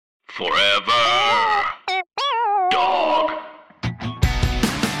Forever. Dog.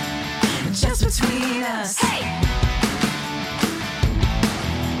 Just between us. Hey.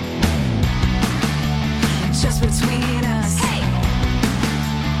 Just between us. Hey.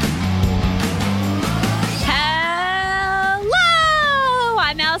 Hello!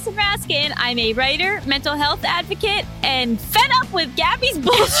 I'm Allison Raskin. I'm a writer, mental health advocate, and fed up with Gabby's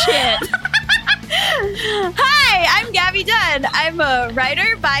bullshit. Hi, I'm Gabby Dunn. I'm a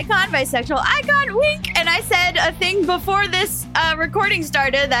writer, bisexual icon, wink, and I said a thing before this recording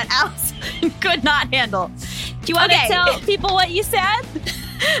started that Allison could not handle. Do you want to tell people what you said?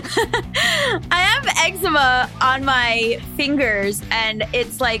 I have eczema on my fingers, and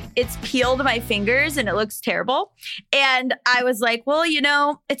it's peeled my fingers, and it looks terrible. And I was like, well,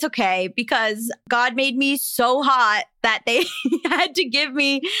 it's okay, because God made me so hot that they had to give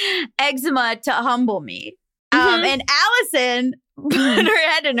me eczema to humble me. Mm-hmm. And Allison put her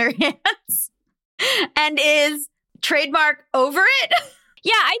head in her hands and is trademark over it.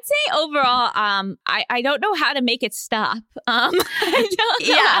 Yeah, I'd say overall, I don't know how to make it stop. I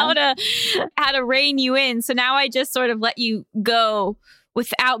don't know how to rein you in. So now I just sort of let you go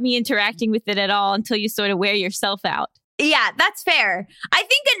without me interacting with it at all until you sort of wear yourself out. Yeah, that's fair. I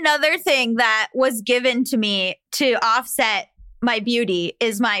think another thing that was given to me to offset my beauty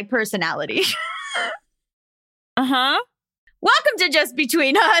is my personality. Uh-huh. Welcome to Just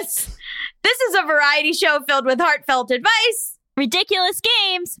Between Us. This is a variety show filled with heartfelt advice, ridiculous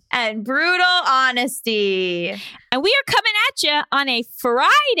games, and brutal honesty. And we are coming at you on a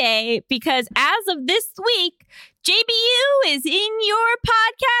Friday because as of this week, JBU is in your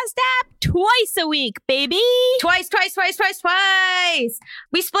podcast app twice a week, baby. Twice.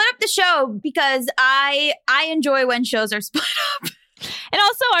 We split up the show because I enjoy when shows are split up. And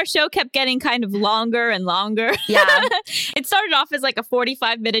also our show kept getting kind of longer and longer. Yeah. It started off as like a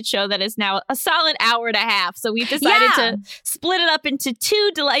 45-minute show that is now a solid hour and a half. So we decided to split it up into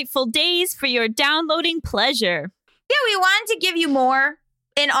 2 delightful days for your downloading pleasure. Yeah, we wanted to give you more.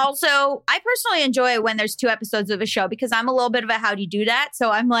 And also, I personally enjoy when there's 2 episodes of a show because I'm a little bit of a how do you do that. So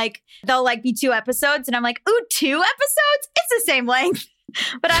I'm like, they'll be 2 episodes and I'm like, ooh, 2 episodes? It's the same length.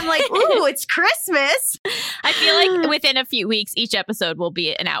 But I'm like, ooh, it's Christmas. I feel like within a few weeks, each episode will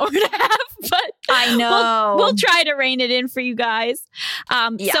be an hour and a half. But I know. We'll try to rein it in for you guys.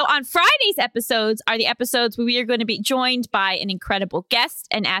 So on Friday's episodes are the episodes where we are going to be joined by an incredible guest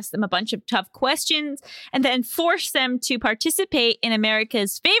and ask them a bunch of tough questions and then force them to participate in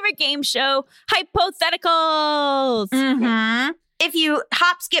America's favorite game show, Hypotheticals. Mm-hmm. If you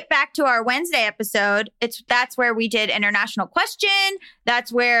skip back to our Wednesday episode, that's where we did international question.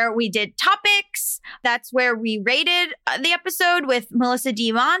 That's where we did topics. That's where we rated the episode with Melissa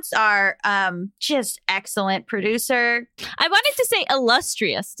D. Montz, our just excellent producer. I wanted to say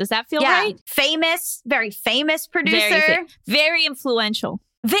illustrious. Does that feel right? Famous, very famous producer. Very influential.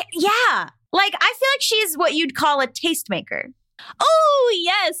 Yeah. Like, I feel like she's what you'd call a tastemaker. Oh,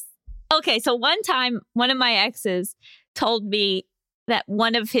 yes. Okay, so one time, one of my exes told me that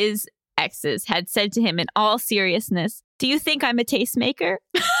one of his exes had said to him in all seriousness, "Do you think I'm a tastemaker?"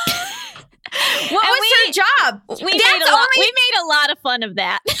 What was her job? We made a lot of fun of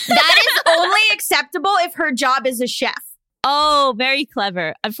that. That is only acceptable if her job is a chef. Oh, very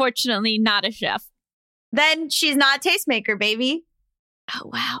clever. Unfortunately, not a chef. Then she's not a tastemaker, baby. Oh,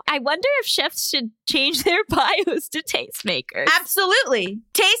 wow. I wonder if chefs should change their bios to tastemakers. Absolutely.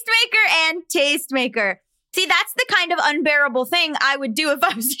 Tastemaker and tastemaker. See, that's the kind of unbearable thing I would do if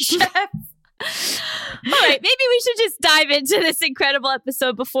I was a chef. All right, maybe we should just dive into this incredible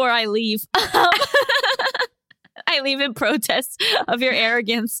episode before I leave. I leave in protest of your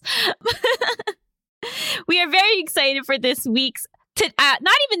arrogance. We are very excited for this week's,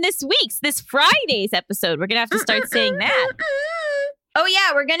 this Friday's episode. We're going to have to start saying that. Oh,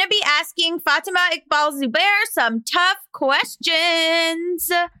 yeah, we're going to be asking Fatima Iqbal-Zubair some tough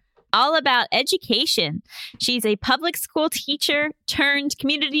questions. All about education. She's a public school teacher turned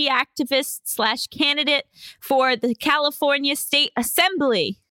community activist / candidate for the California State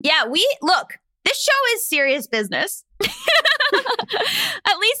Assembly. Yeah, this show is serious business.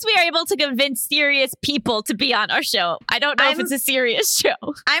 At least we are able to convince serious people to be on our show. I don't know if it's a serious show.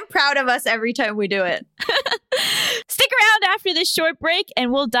 I'm proud of us every time we do it. Stick around after this short break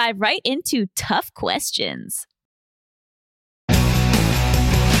and we'll dive right into tough questions.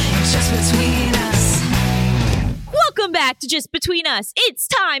 Just between us. Welcome back to Just Between Us. It's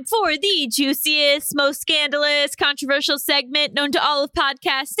time for the juiciest, most scandalous, controversial segment known to all of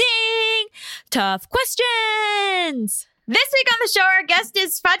podcasting. Tough questions. This week on the show, our guest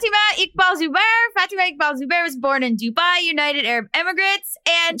is Fatima Iqbal-Zubair. Fatima Iqbal-Zubair was born in Dubai, United Arab Emirates,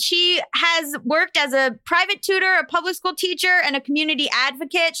 and she has worked as a private tutor, a public school teacher, and a community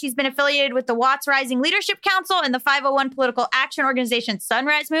advocate. She's been affiliated with the Watts Rising Leadership Council and the 501 political action organization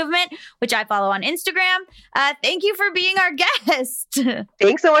Sunrise Movement, which I follow on Instagram. Thank you for being our guest.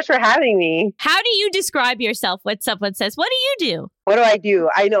 Thanks so much for having me. How do you describe yourself when someone says, what do you do? What do I do?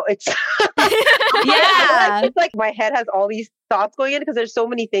 I know it's Yeah. it's like my head has all these thoughts going in because there's so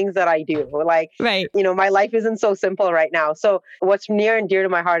many things that I do. Like, Right. my life isn't so simple right now. So what's near and dear to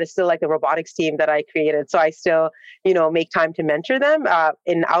my heart is still like the robotics team that I created. So I still, make time to mentor them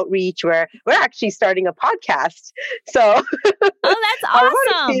in outreach where we're actually starting a podcast. So Oh, that's our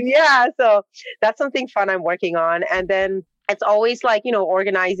robotics awesome. team, yeah. So that's something fun I'm working on. And then it's always like,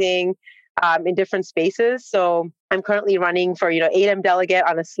 organizing in different spaces. So I'm currently running for, 8M delegate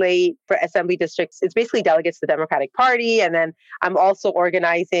on a slate for assembly districts. It's basically delegates to the Democratic Party. And then I'm also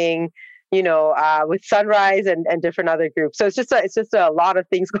organizing, with Sunrise and different other groups. So it's just a lot of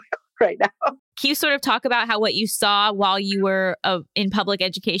things going on right now. Can you sort of talk about how what you saw while you were in public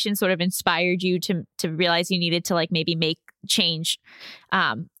education sort of inspired you to realize you needed to like maybe make change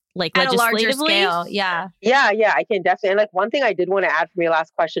like At a legislatively? larger scale. Yeah. Yeah, I can definitely. And like one thing I did want to add from your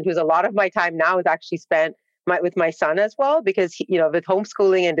last question too is a lot of my time now is actually spent with my son as well, because with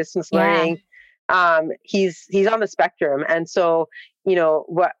homeschooling and distance learning, he's on the spectrum, and so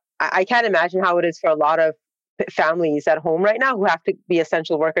what I can't imagine how it is for a lot of families at home right now who have to be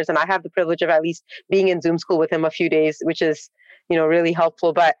essential workers. And I have the privilege of at least being in Zoom school with him a few days, which is really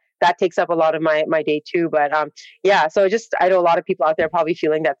helpful, but that takes up a lot of my day too. But so I know a lot of people out there probably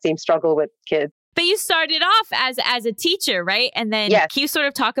feeling that same struggle with kids. But you started off as a teacher, right? And then Yes. Can you sort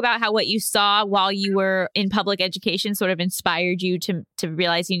of talk about how what you saw while you were in public education sort of inspired you to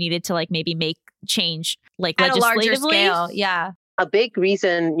realize you needed to like maybe make change like At a larger legislatively? scale. Yeah. A big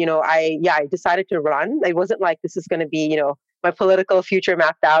reason, I decided to run. It wasn't like this is going to be, my political future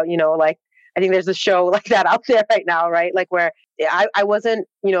mapped out, like I think there's a show like that out there right now, right? Like where I wasn't,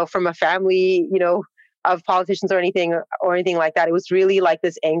 from a family, of politicians or anything like that. It was really like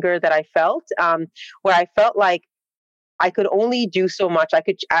this anger that I felt, where I felt like I could only do so much. I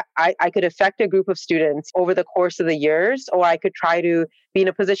could affect a group of students over the course of the years, or I could try to be in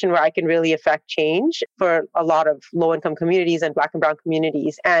a position where I can really affect change for a lot of low-income communities and Black and Brown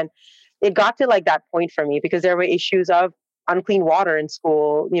communities. And it got to like that point for me because there were issues of unclean water in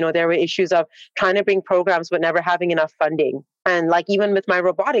school. There were issues of trying to bring programs but never having enough funding. And like even with my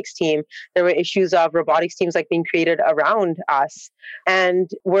robotics team, there were issues of robotics teams like being created around us, and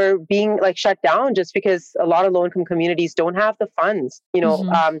we're being like shut down just because a lot of low-income communities don't have the funds,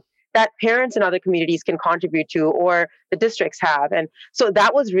 that parents in other communities can contribute to, or the districts have. And so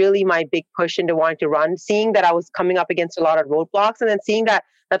that was really my big push into wanting to run, seeing that I was coming up against a lot of roadblocks, and then seeing that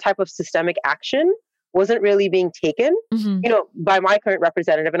type of systemic action wasn't really being taken, by my current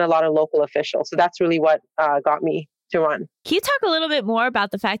representative and a lot of local officials. So that's really what got me to run. Can you talk a little bit more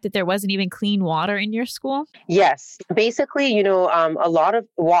about the fact that there wasn't even clean water in your school? Yes. Basically, a lot of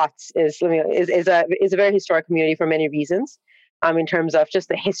Watts is a very historic community for many reasons, in terms of just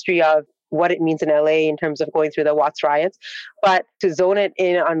the history of what it means in LA in terms of going through the Watts riots. But to zone it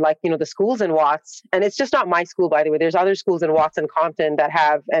in on the schools in Watts, and it's just not my school, by the way, there's other schools in Watts and Compton that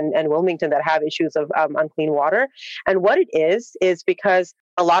have, and Wilmington that have issues of unclean water. And what it is because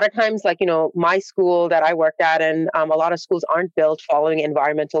a lot of times, my school that I worked at and a lot of schools aren't built following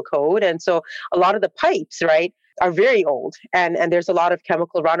environmental code. And so a lot of the pipes, right, are very old and there's a lot of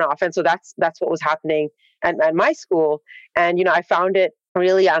chemical runoff. And so that's what was happening at my school. And, I found it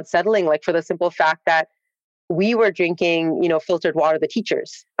really unsettling, like for the simple fact that we were drinking, filtered water. The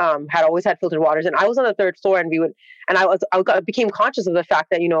teachers had always had filtered waters, and I was on the third floor, and I became conscious of the fact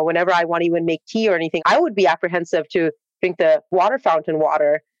that, whenever I want to even make tea or anything, I would be apprehensive to drink the water fountain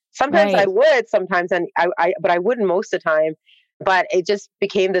water. Sometimes Right. I would, and but I wouldn't most of the time. But it just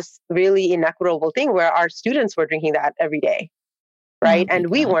became this really inequitable thing where our students were drinking that every day. Right. Oh my And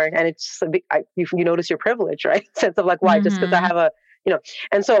we God. weren't. And it's you notice your privilege, right? Sense of like, why? Just because I have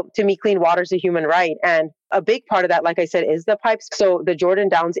and so to me, clean water is a human right. And a big part of that, like I said, is the pipes. So the Jordan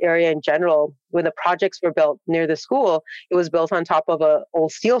Downs area in general, when the projects were built near the school, it was built on top of an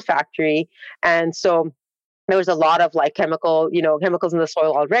old steel factory. And so there was a lot of like chemicals in the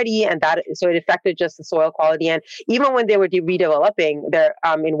soil already, and so it affected just the soil quality. And even when they were redeveloping there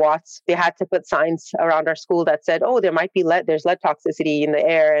in Watts, they had to put signs around our school that said, "Oh, there's lead toxicity in the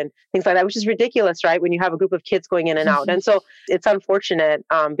air," and things like that, which is ridiculous, right? When you have a group of kids going in and out. And so it's unfortunate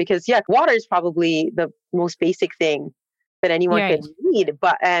because water is probably the most basic thing that anyone Right. could need,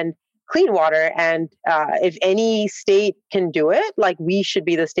 and clean water. And if any state can do it, like we should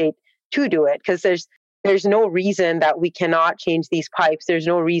be the state to do it, because there's no reason that we cannot change these pipes. There's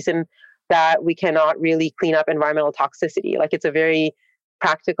no reason that we cannot really clean up environmental toxicity. Like it's a very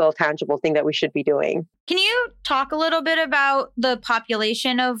practical, tangible thing that we should be doing. Can you talk a little bit about the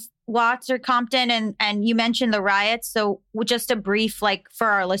population of Watts or Compton? And you mentioned the riots. So just a brief, like for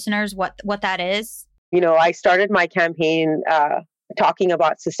our listeners, what that is. I started my campaign talking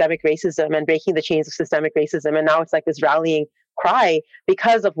about systemic racism and breaking the chains of systemic racism. And now it's like this rallying cry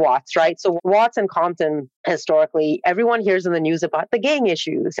because of Watts, right? So Watts and Compton, historically, everyone hears in the news about the gang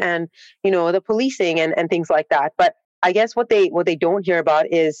issues and, the policing and things like that. But I guess what they don't hear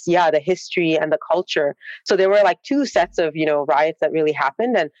about is, the history and the culture. So there were like two sets of, riots that really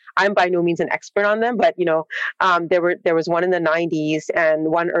happened. And I'm by no means an expert on them, but, there was one in the 90s and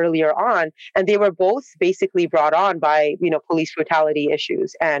one earlier on. And they were both basically brought on by, police brutality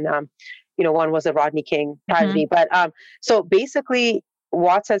issues. And, one was a Rodney King tragedy. But so basically,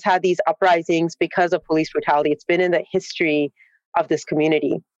 Watts has had these uprisings because of police brutality. It's been in the history of this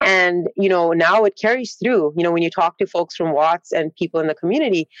community. And, now it carries through. When you talk to folks from Watts and people in the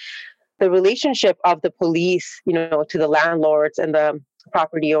community, the relationship of the police, to the landlords and the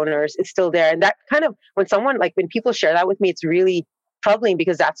property owners is still there. And that kind of, when people share that with me, it's really troubling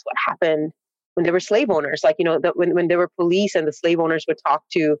because that's what happened when they were slave owners. Like, when there were police and the slave owners would talk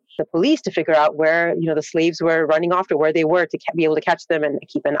to the police to figure out where, the slaves were running off to, where they were, to be able to catch them and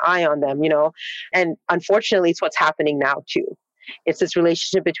keep an eye on them, And unfortunately, it's what's happening now too. It's this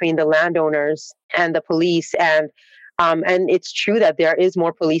relationship between the landowners and the police. And it's true that there is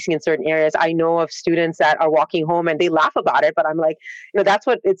more policing in certain areas. I know of students that are walking home and they laugh about it, but I'm like, that's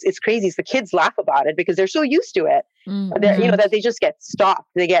what it's crazy. It's the kids laugh about it because they're so used to it. Mm-hmm. That they just get stopped,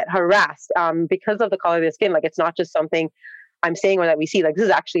 they get harassed because of the color of their skin. Like it's not just something I'm saying or that we see. Like this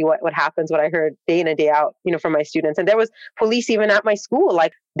is actually what happens, what I heard day in and day out, from my students. And there was police even at my school.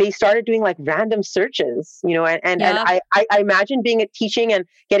 Like they started doing like random searches, and I imagine being teaching and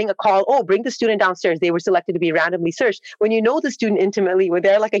getting a call, oh, bring the student downstairs. They were selected to be randomly searched. When you know the student intimately, when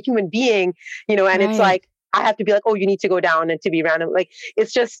they're like a human being, and right. It's like, I have to be like, oh, you need to go down and to be random. Like,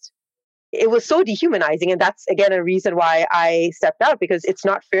 it was so dehumanizing. And that's, again, a reason why I stepped out, because it's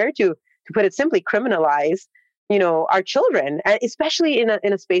not fair to put it simply, criminalize our children, and especially in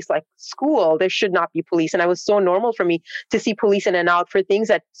a space like school. There should not be police. And it was so normal for me to see police in and out for things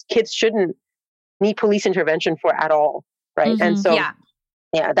that kids shouldn't need police intervention for at all. Right. Mm-hmm. And so,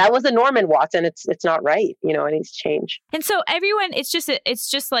 that was the norm in Watts, and it's not right. It needs to change. And so everyone, it's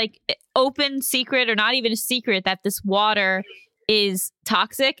just like open secret, or not even a secret, that this water is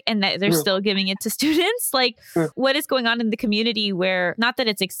toxic and that they're still giving it to students. Like what is going on in the community where, not that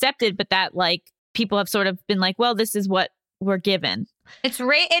it's accepted, but that like people have sort of been like, well, this is what we're given. It's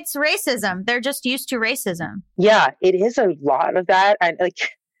racism. They're just used to racism. Yeah, it is a lot of that. And like,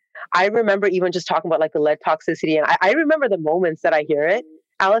 I remember even just talking about like the lead toxicity. And I remember the moments that I hear it,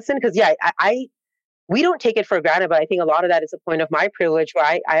 Allison, because we don't take it for granted, but I think a lot of that is a point of my privilege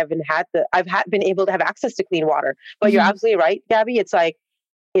where I've been able to have access to clean water. But you're absolutely right, Gabby. It's like,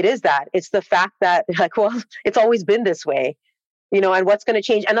 it is that. It's the fact that like, well, it's always been this way. And what's going to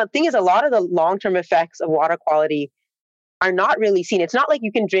change. And the thing is, a lot of the long-term effects of water quality are not really seen. It's not like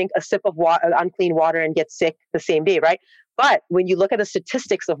you can drink a sip of unclean water and get sick the same day, right? But when you look at the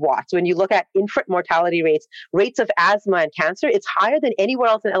statistics of Watts, when you look at infant mortality rates of asthma and cancer, it's higher than anywhere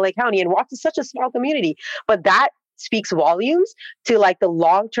else in LA County. And Watts is such a small community. But that speaks volumes to like the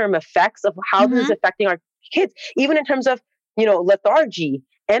long-term effects of how this is affecting our kids, even in terms of, lethargy,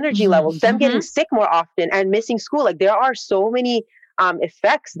 energy levels, them getting sick more often and missing school. Like there are so many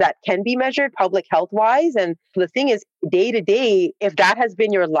effects that can be measured public health wise. And the thing is, day to day, if that has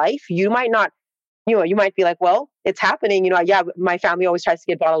been your life, you might not, you might be like, well, it's happening. My family always tries to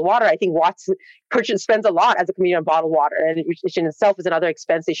get bottled water. I think Watts spends a lot as a community on bottled water, and which in itself is another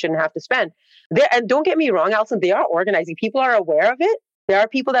expense they shouldn't have to spend. And don't get me wrong, Alison, they are organizing. People are aware of it. There are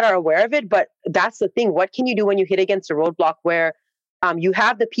people that are aware of it, but that's the thing. What can you do when you hit against a roadblock where you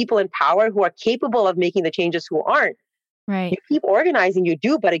have the people in power who are capable of making the changes who aren't? Right. You keep organizing, you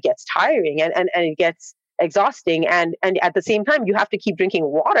do, but it gets tiring and it gets exhausting. And at the same time, you have to keep drinking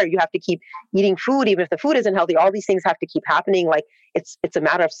water. You have to keep eating food, even if the food isn't healthy. All these things have to keep happening. Like it's a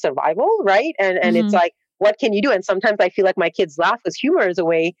matter of survival, right? And it's like, what can you do? And sometimes I feel like my kids laugh because humor is a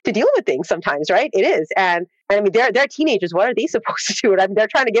way to deal with things sometimes, right? It is. And I mean, they're teenagers. What are they supposed to do? I mean, they're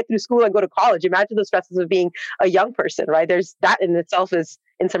trying to get through school and go to college. Imagine the stresses of being a young person, right? There's that in itself is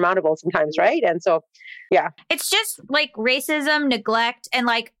insurmountable sometimes, right? And so, yeah. It's just like racism, neglect, and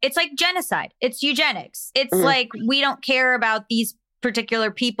like, it's like genocide. It's eugenics. It's like, we don't care about these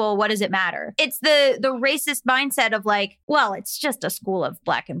particular people, what does it matter? It's the racist mindset of like, well, it's just a school of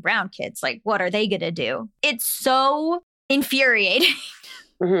black and brown kids. Like, what are they going to do? It's so infuriating.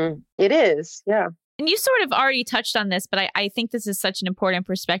 It is. Yeah. And you sort of already touched on this, but I think this is such an important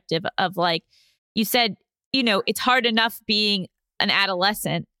perspective of like, you said, you know, it's hard enough being an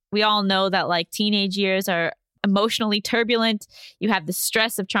adolescent. We all know that like teenage years are emotionally turbulent. You have the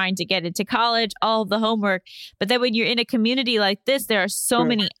stress of trying to get into college, all of the homework. But then when you're in a community like this, there are so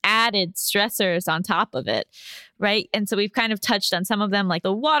many added stressors on top of it, right? And so we've kind of touched on some of them, like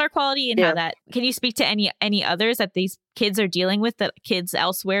the water quality and how that. Can you speak to any others that these kids are dealing with that kids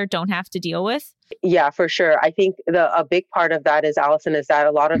elsewhere don't have to deal with? Yeah, for sure. I think a big part of that is, Allison, is that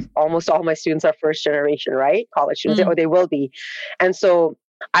almost all my students are first generation, right? College students, or they will be. And so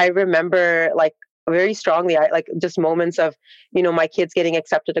I remember like very strongly, I like just moments of, you know, my kids getting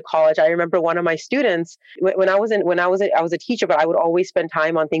accepted to college. I remember one of my students when I was a teacher, but I would always spend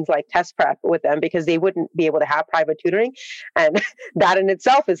time on things like test prep with them because they wouldn't be able to have private tutoring. And that in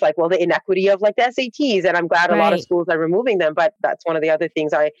itself is like, well, the inequity of like the SATs. And I'm glad a lot of schools are removing them. But that's one of the other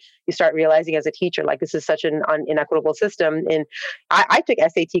things you start realizing as a teacher, like this is such an inequitable system. And I took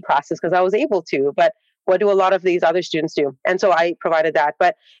SAT classes because I was able to, but what do a lot of these other students do? And so I provided that.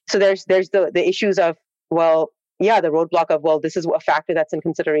 But so there's the issues of, well, yeah, the roadblock of, well, this is a factor that's in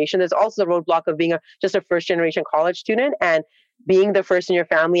consideration. There's also the roadblock of being just a first generation college student and being the first in your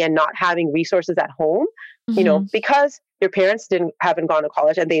family and not having resources at home, you know, because your parents haven't gone to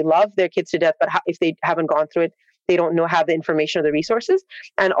college and they love their kids to death. But if they haven't gone through it, they don't have the information or the resources.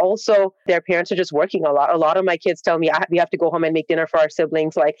 And also their parents are just working a lot. A lot of my kids tell me we have to go home and make dinner for our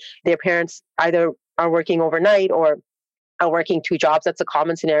siblings. Like their parents either are working overnight or are working 2 jobs. That's a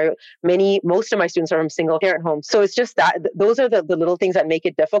common scenario. Most of my students are from single parent homes. So it's just that those are the little things that make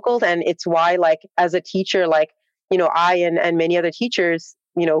it difficult. And it's why, like, as a teacher, like, you know, I and many other teachers,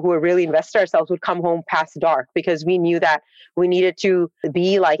 you know, who are really invested ourselves would come home past dark because we knew that we needed to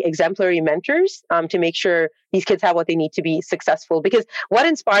be like exemplary mentors to make sure these kids have what they need to be successful. Because what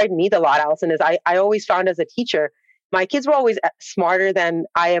inspired me a lot, Allison, is I always found as a teacher, my kids were always smarter than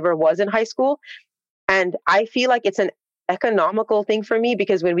I ever was in high school. And I feel like it's an economical thing for me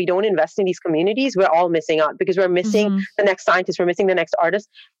because when we don't invest in these communities, we're all missing out because we're missing the next scientist, we're missing the next artist.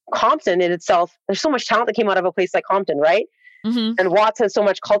 Compton in itself, there's so much talent that came out of a place like Compton, right? And Watts has so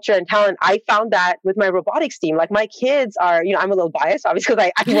much culture and talent. I found that with my robotics team. Like my kids are, you know, I'm a little biased, obviously,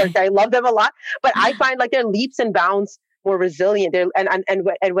 because I work there. I love them a lot, but I find like they're leaps and bounds more resilient. And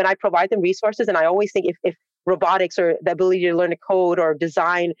when I provide them resources, and I always think if robotics or the ability to learn to code or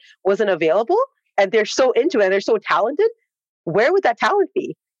design wasn't available, and they're so into it and they're so talented, where would that talent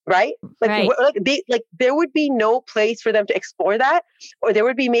be? Right? Like, there would be no place for them to explore that, or there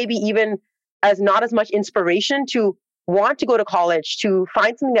would be maybe even not as much inspiration to want to go to college, to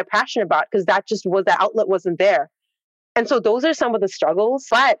find something they're passionate about, because the outlet wasn't there. And so those are some of the struggles.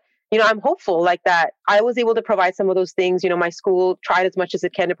 But, you know, I'm hopeful like that I was able to provide some of those things. You know, my school tried as much as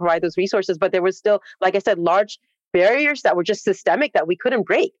it can to provide those resources, but there was still, like I said, large barriers that were just systemic that we couldn't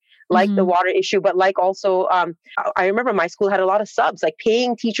break. Like the water issue, but like also, I remember my school had a lot of subs, like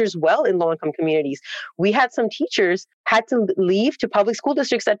paying teachers well in low-income communities. We had some teachers had to leave to public school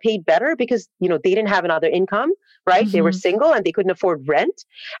districts that paid better because, you know, they didn't have another income, right? They were single and they couldn't afford rent.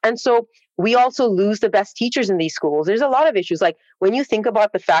 And so we also lose the best teachers in these schools. There's a lot of issues. Like when you think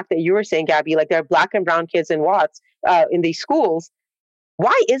about the fact that you were saying, Gabby, like there are Black and brown kids in Watts in these schools.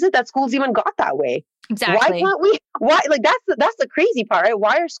 Why is it that schools even got that way? Exactly. Why can't we? Why? Like that's the crazy part, right?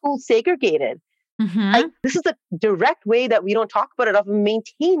 Why are schools segregated? This is the direct way that we don't talk about it of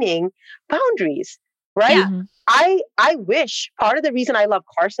maintaining boundaries, right? Yeah. I wish part of the reason I love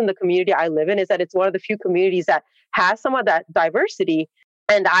Carson, the community I live in, is that it's one of the few communities that has some of that diversity.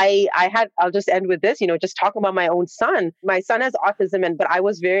 And I'll just end with this, you know, just talking about my own son. My son has autism, but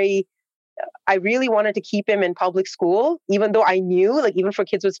I really wanted to keep him in public school, even though I knew, like, even for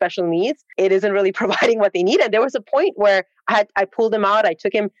kids with special needs, it isn't really providing what they need. And there was a point where I pulled him out. I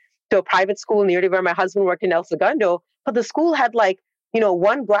took him to a private school near to where my husband worked in El Segundo, but the school had like, you know,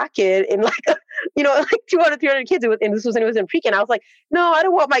 one Black kid in like, you know, like 200, 300 kids. And this was when it was in pre-K. And I was like, no, I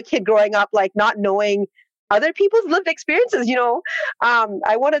don't want my kid growing up, like not knowing other people's lived experiences, you know.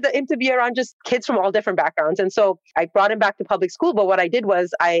 I wanted him to be around just kids from all different backgrounds. And so I brought him back to public school. But what I did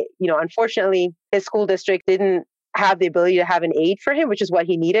was unfortunately, his school district didn't have the ability to have an aide for him, which is what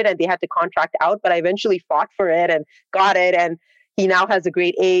he needed. And they had to contract out. But I eventually fought for it and got it. And he now has a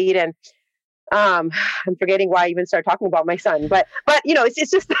great aide. And I'm forgetting why I even started talking about my son. But you know, it's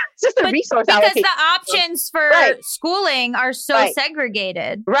just a resource because the options for schooling are so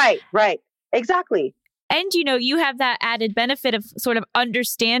segregated. Right. Exactly. And, you have that added benefit of sort of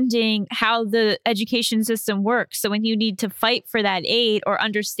understanding how the education system works. So when you need to fight for that aid or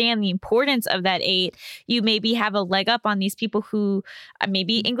understand the importance of that aid, you maybe have a leg up on these people who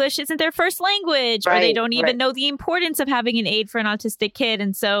maybe English isn't their first language, or they don't even know the importance of having an aid for an autistic kid.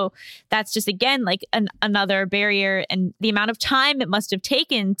 And so that's just, again, like another barrier, and the amount of time it must have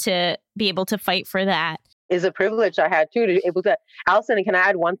taken to be able to fight for that is a privilege I had too, to be able to. Allison, can I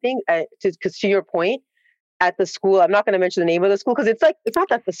add one thing? Because to your point, at the school, I'm not going to mention the name of the school because it's not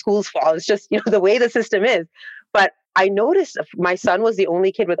that the school's fault. It's just, the way the system is. But I noticed my son was the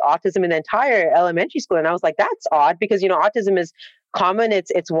only kid with autism in the entire elementary school. And I was like, that's odd because, autism is common.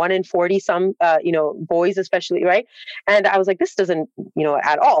 It's 1 in 40, some, boys especially, right? And I was like, this doesn't,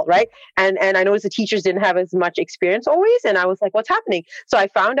 at all, right? And I noticed the teachers didn't have as much experience always. And I was like, what's happening? So I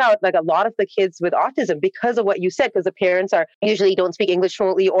found out like a lot of the kids with autism, because of what you said, because the parents are usually don't speak English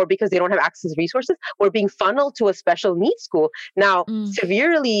fluently, or because they don't have access to resources, were being funneled to a special needs school. Now,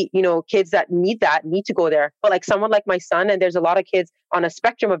 severely, kids that need to go there. But like someone like my son, and there's a lot of kids on a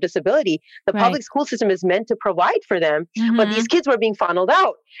spectrum of disability, the public school system is meant to provide for them, but these kids were being funneled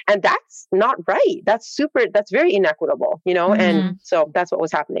out, and that's not right. That's very inequitable, and so that's what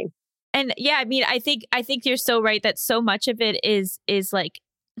was happening. And yeah, I mean, I think you're so right that so much of it is like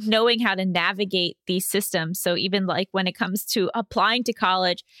knowing how to navigate these systems. So even like when it comes to applying to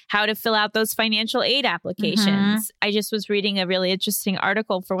college, how to fill out those financial aid applications. I just was reading a really interesting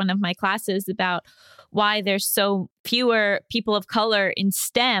article for one of my classes about why there's so fewer people of color in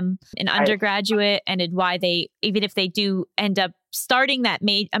STEM in undergraduate, and why they, even if they do end up starting that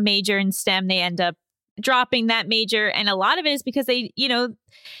a major in STEM, they end up dropping that major. And a lot of it is because they don't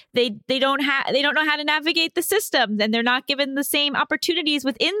know how to navigate the system, and they're not given the same opportunities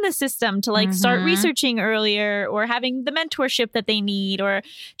within the system to like start researching earlier, or having the mentorship that they need, or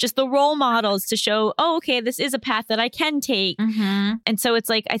just the role models to show, oh, okay, this is a path that I can take. And so it's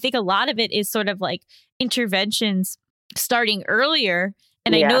like, I think a lot of it is sort of like interventions starting earlier.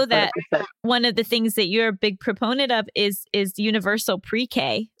 And I know that 100%. One of the things that you're a big proponent of is universal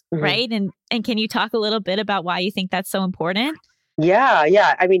pre-K, right? And can you talk a little bit about why you think that's so important?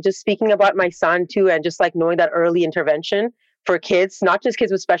 Yeah. I mean, just speaking about my son too, and just like knowing that early intervention for kids, not just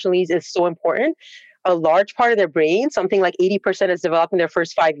kids with special needs, is so important. A large part of their brain, something like 80%, is developed in their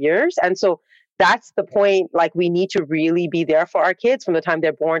first 5 years. And so that's the point. Like, we need to really be there for our kids from the time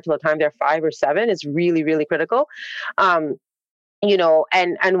they're born till the time they're 5 or 7 is really, really critical. And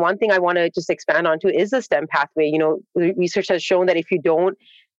one thing I want to just expand on too is the STEM pathway. Research has shown that if you don't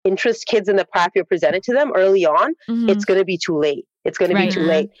interest kids in the path you're presented to them early on, it's going to be too late. It's going to be too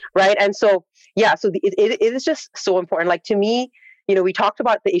late. Right. And so, it is just so important. Like, to me, we talked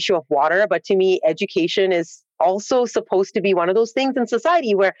about the issue of water, but to me, education is also supposed to be one of those things in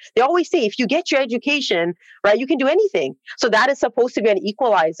society where they always say, if you get your education, right, you can do anything. So that is supposed to be an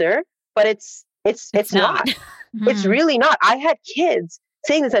equalizer, but it's not. It's really not. I had kids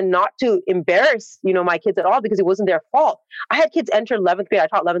saying this, and not to embarrass, my kids at all, because it wasn't their fault. I had kids enter 11th grade. I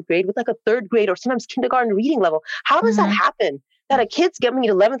taught 11th grade with like a 3rd grade or sometimes kindergarten reading level. How does that happen? That a kid's getting to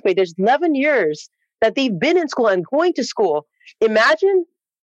 11th grade, there's 11 years that they've been in school and going to school. Imagine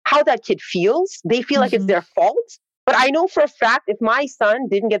how that kid feels. They feel like it's their fault. But I know for a fact, if my son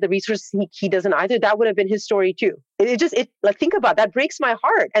didn't get the resources he doesn't either, that would have been his story too. Think about that. Breaks my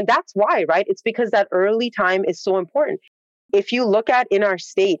heart. And that's why, right? It's because that early time is so important. If you look at in our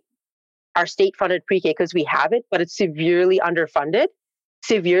state-funded pre-K, because we have it, but it's severely underfunded.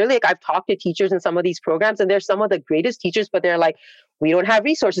 Like, I've talked to teachers in some of these programs, and they're some of the greatest teachers, but they're like, we don't have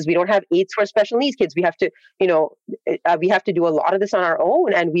resources. We don't have aids for special needs kids. We have to, we have to do a lot of this on our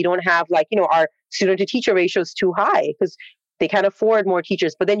own. And we don't have our student to teacher ratio is too high because they can't afford more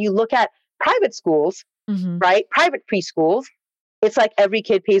teachers. But then you look at private schools, right? Private preschools. It's like every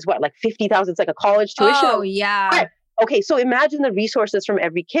kid pays what, like $50,000. It's like a college tuition. Oh, yeah. Right. Okay, so imagine the resources from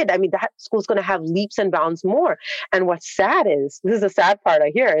every kid. I mean, that school's going to have leaps and bounds more. And what's sad is, this is the sad part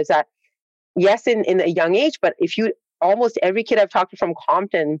I hear, is that yes, in a young age, but almost every kid I've talked to from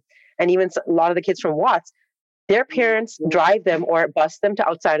Compton, and even a lot of the kids from Watts, their parents drive them or bus them to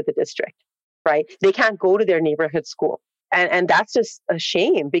outside of the district, right? They can't go to their neighborhood school. And that's just a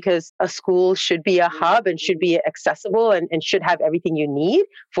shame, because a school should be a hub and should be accessible and should have everything you need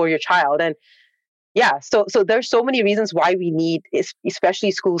for your child. And yeah, so there's so many reasons why we need,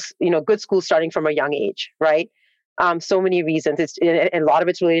 especially schools, good schools starting from a young age, right? So many reasons. And a lot of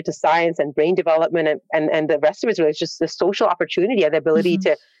it's related to science and brain development, and the rest of it's really just the social opportunity and the ability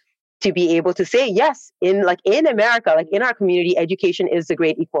to be able to say, yes, in America, like in our community, education is the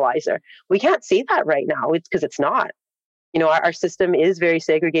great equalizer. We can't say that right now. It's because it's not. Our system is very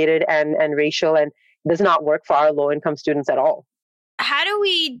segregated and racial, and does not work for our low income students at all. How do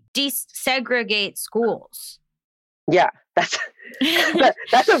we desegregate schools? Yeah, that's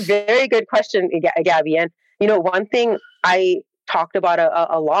a very good question, Gabby. And, one thing I talked about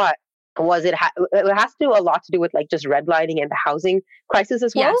a lot was it has to do a lot to do with like just redlining and the housing crisis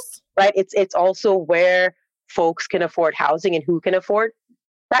as well, Yes. right? It's also where folks can afford housing and who can afford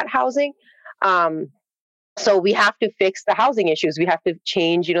that housing. So we have to fix the housing issues. We have to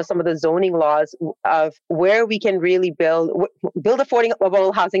change, some of the zoning laws of where we can really build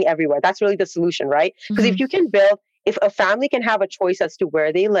affordable housing everywhere. That's really the solution, right? Because if a family can have a choice as to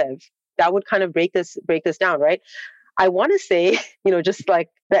where they live, that would kind of break this down, right? I want to say, just like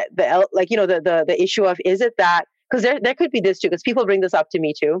the issue of, is it that, because there could be this too, because people bring this up to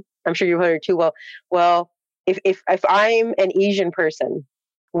me too. I'm sure you've heard it too. Well, if I'm an Asian person,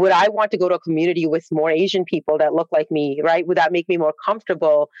 would I want to go to a community with more Asian people that look like me, right? Would that make me more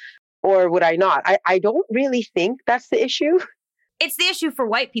comfortable, or would I not? I don't really think that's the issue. It's the issue for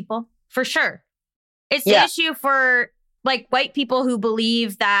white people, for sure. It's the issue for like white people who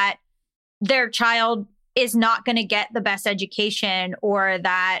believe that their child is not going to get the best education, or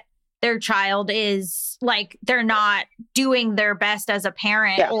that their child is like, they're not doing their best as a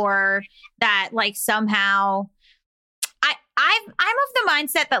parent, or that like somehow I'm of the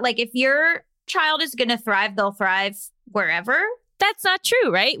mindset that like, if your child is going to thrive, they'll thrive wherever. That's not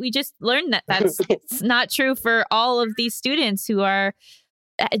true, right? We just learned that that's not true for all of these students who are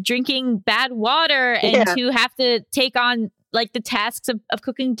drinking bad water and who have to take on like the tasks of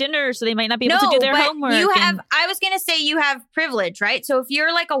cooking dinner, so they might not be able to do their homework. I was going to say you have privilege, right? So if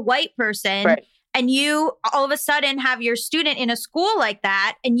you're like a white person and you all of a sudden have your student in a school like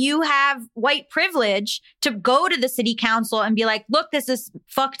that, and you have white privilege to go to the city council and be like, look, this is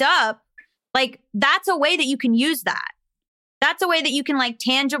fucked up. Like, that's a way that you can use that. That's a way that you can like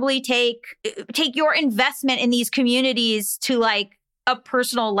tangibly take your investment in these communities to like a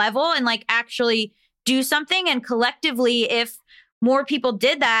personal level and like actually do something. And collectively, if more people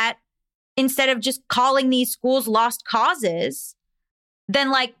did that, instead of just calling these schools lost causes, then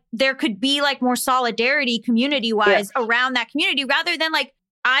like there could be like more solidarity community wise around that community, rather than like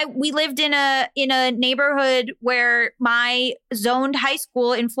we lived in a neighborhood where my zoned high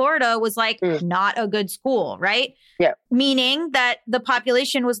school in Florida was like not a good school, right? Yeah. Meaning that the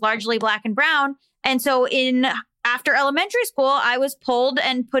population was largely Black and brown. And so after elementary school, I was pulled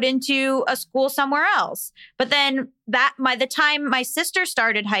and put into a school somewhere else. But then by the time my sister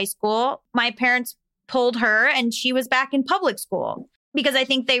started high school, my parents pulled her and she was back in public school, because I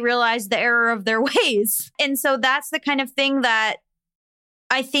think they realized the error of their ways. And so that's the kind of thing that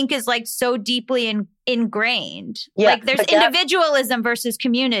I think is like so deeply ingrained. Yeah, like there's individualism versus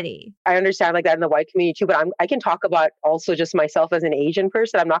community. I understand like that in the white community too, but I can talk about also just myself as an Asian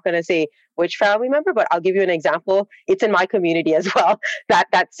person. I'm not going to say which family member, but I'll give you an example. It's in my community as well,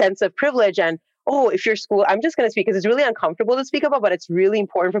 that sense of privilege. And if your school, I'm just going to speak because it's really uncomfortable to speak about, but it's really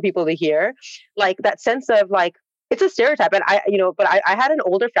important for people to hear. Like that sense of like, it's a stereotype. And I had an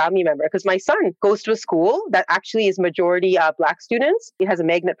older family member, because my son goes to a school that actually is majority Black students. It has a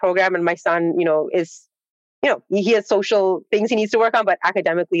magnet program, and my son, is, he has social things he needs to work on, but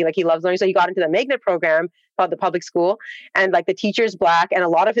academically, like he loves learning. So he got into the magnet program called the public school, and like the teacher's Black, and a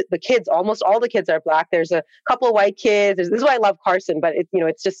lot of the kids, almost all the kids are Black. There's a couple of white kids. This is why I love Carson, but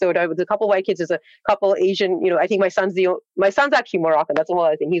it's just so diverse. There's a couple of white kids. There's a couple Asian. I think my son's actually Moroccan. That's the whole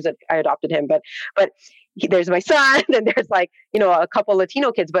other thing. I adopted him, but there's my son, and there's like, a couple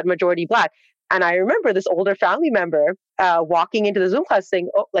Latino kids, but majority Black. And I remember this older family member walking into the Zoom class saying,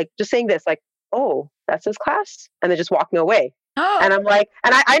 just saying this, like, oh, that's his class. And then just walking away. Oh. And I'm like,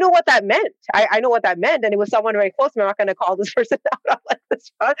 and I know what that meant. I know what that meant. And it was someone very close. I'm not going to call this person out like this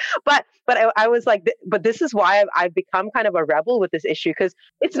one. But I was like, but this is why I've become kind of a rebel with this issue, because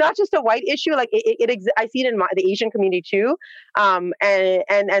it's not just a white issue. Like I see it in the Asian community too. And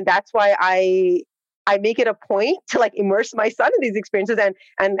that's why I make it a point to like immerse my son in these experiences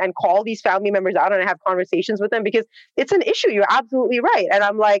and call these family members out, and I have conversations with them, because it's an issue. You're absolutely right. And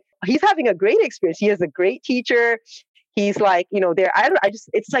I'm like, he's having a great experience. He has a great teacher. He's like,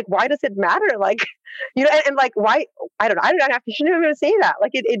 it's like, why does it matter? Like, and like, why? I don't know. I shouldn't even say that.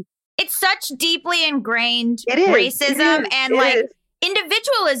 Like it's such deeply ingrained racism and like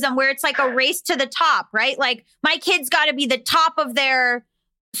individualism, where it's like a race to the top, right? Like my kid's got to be the top of their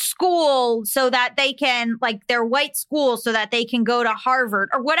school so that they can, like their white school, so that they can go to Harvard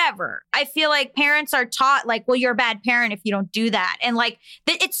or whatever. I feel like parents are taught like, well, you're a bad parent if you don't do that. And like,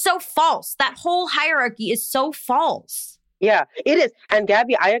 it's so false. That whole hierarchy is so false. Yeah, it is. And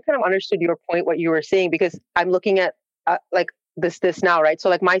Gabby, I kind of understood your point, what you were saying, because I'm looking at like this now, right? So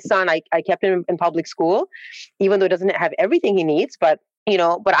like my son, I kept him in public school, even though he doesn't have everything he needs, but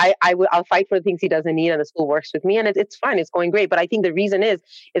but I'll fight for the things he doesn't need, and the school works with me, and it's fine. It's going great. But I think the reason is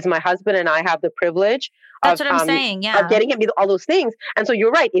my husband and I have the privilege That's what I'm saying. Yeah. of getting him all those things. And so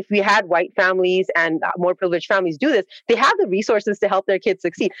you're right. If we had white families and more privileged families do this, they have the resources to help their kids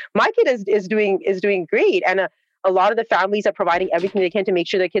succeed. My kid is doing great, and a lot of the families are providing everything they can to make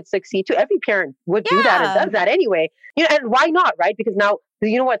sure their kids succeed too. Every parent would do that and does that anyway. And why not, right? Because now,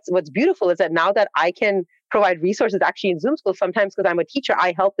 what's beautiful is that now that I can provide resources actually in Zoom school, sometimes because I'm a teacher,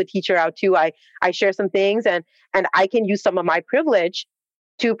 I help the teacher out too. I share some things, and I can use some of my privilege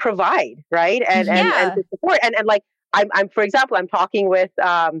to provide, right? And to support. And like I'm for example, I'm talking with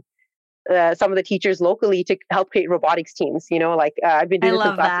some of the teachers locally to help create robotics teams. I've been doing I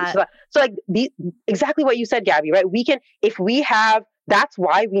love that. So like exactly what you said, Gabby, right? We can, if we have, that's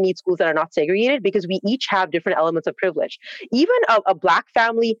why we need schools that are not segregated, because we each have different elements of privilege. Even a Black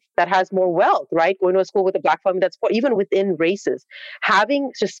family that has more wealth, right? Going to a school with a Black family that's poor, even within races,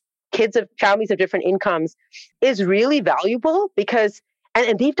 having just kids of families of different incomes is really valuable, because,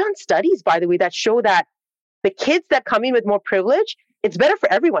 and they've done studies, by the way, that show that the kids that come in with more privilege, it's better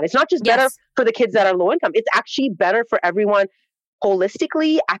for everyone. It's not just better for the kids that are low income. It's actually better for everyone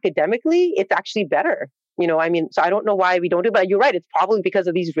holistically, academically. It's actually better. So I don't know why we don't do it, but you're right. It's probably because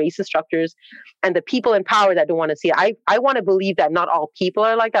of these racist structures and the people in power that don't want to see it. I want to believe that not all people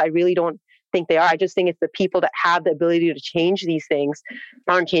are like that. I really don't think they are. I just think it's the people that have the ability to change these things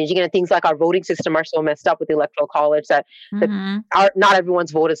aren't changing. And things like our voting system are so messed up with the electoral college that, not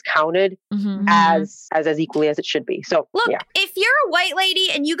everyone's vote is counted as equally as it should be. So look, if you're a white lady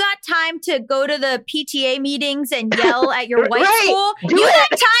and you got time to go to the PTA meetings and yell at your white school, you got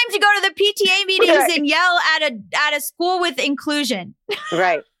time to go to the PTA meetings and yell at a school with inclusion.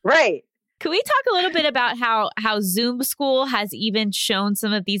 Right. Can we talk a little bit about how Zoom school has even shown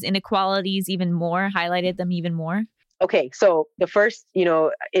some of these inequalities even more, highlighted them even more? Okay, so the first,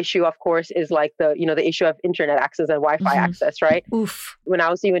 issue, of course, is like the issue of internet access and Wi-Fi access, right? Oof. When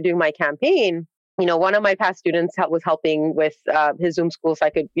I was even doing my campaign, one of my past students was helping with his Zoom school so I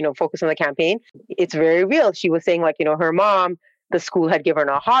could, focus on the campaign. It's very real. She was saying her mom, the school had given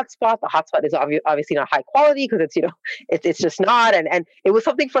her a hotspot. The hotspot is obviously not high quality because it's just not. And it was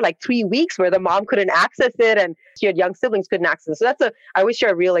something for like 3 weeks where the mom couldn't access it, and she had young siblings couldn't access it. So I always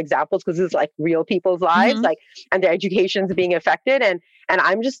share real examples because this is like real people's lives, and their education's being affected. And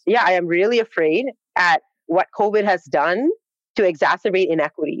I'm just, I am really afraid at what COVID has done to exacerbate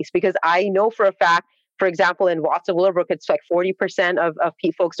inequities, because I know for a fact, for example, in Watson Willowbrook, it's like 40% of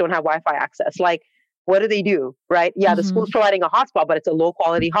folks don't have Wi-Fi access. Like, what do? Right? Yeah, the school's providing a hotspot, but it's a low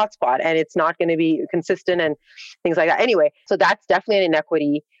quality hotspot and it's not going to be consistent and things like that. Anyway, so that's definitely an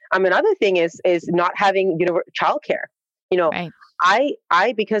inequity. Another thing is not having childcare. Right.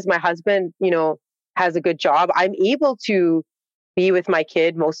 I because my husband, has a good job, I'm able to be with my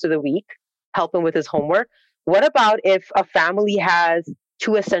kid most of the week, help him with his homework. What about if a family has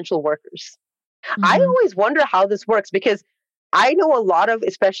 2 essential workers? I always wonder how this works, because I know a lot of,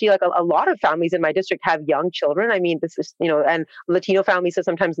 especially like a lot of families in my district have young children. I mean, this is, and Latino families are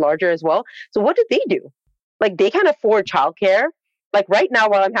sometimes larger as well. So what do they do? Like, they can't afford childcare. Like right now,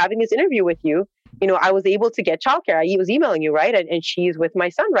 while I'm having this interview with you, I was able to get childcare. I was emailing you, right? And she's with my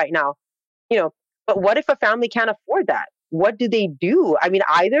son right now, but what if a family can't afford that? What do they do? I mean,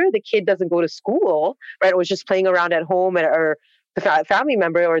 either the kid doesn't go to school, right? Or is just playing around at home, or the family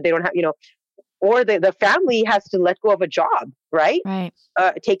member, or they don't have, or the family has to let go of a job, right? Right.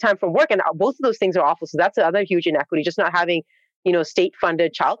 Take time from work. And both of those things are awful. So that's another huge inequity, just not having,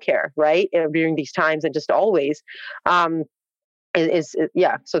 state-funded childcare, right? During these times and just always. So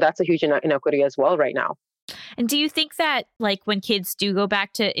that's a huge inequity as well right now. And do you think that, like, when kids do go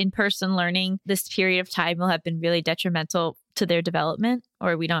back to in-person learning, this period of time will have been really detrimental to their development,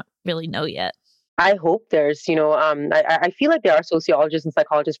 or we don't really know yet? I hope there's, I feel like there are sociologists and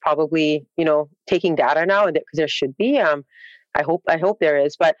psychologists probably, taking data now, and because there should be. I hope there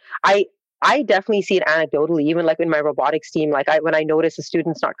is, but I definitely see it anecdotally, even like in my robotics team. Like when I notice a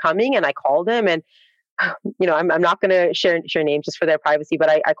student's not coming, and I call them, and I'm not going to share names just for their privacy, but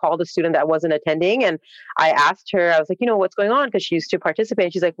I called a student that wasn't attending, and I asked her, I was like, what's going on? Because she used to participate.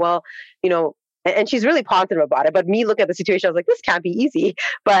 And she's like, well, and she's really positive about it. But me looking at the situation, I was like, this can't be easy.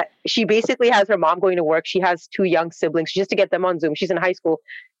 But she basically has her mom going to work. She has 2 young siblings. She has to get them on Zoom. She's in high school.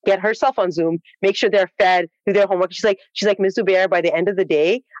 Get herself on Zoom, make sure they're fed, do their homework. She's like, Ms. Zubair, by the end of the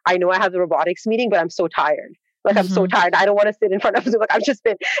day, I know I have the robotics meeting, but I'm so tired. Like, I'm so tired. I don't want to sit in front of Zoom. Like, I've just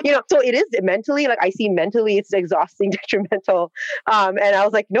been, so it is mentally, like, I see mentally it's exhausting, detrimental. And I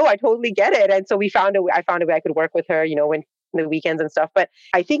was like, no, I totally get it. And so I found a way I could work with her, when the weekends and stuff. But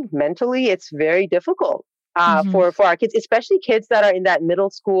I think mentally it's very difficult for our kids, especially kids that are in that middle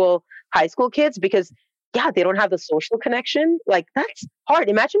school, high school kids, because they don't have the social connection. Like that's hard.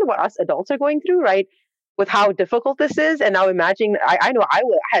 Imagine what us adults are going through, right? With how difficult this is. And now imagine, I know I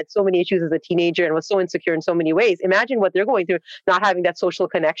had so many issues as a teenager and was so insecure in so many ways. Imagine what they're going through, not having that social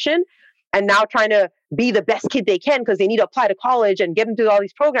connection and now trying to be the best kid they can because they need to apply to college and get into all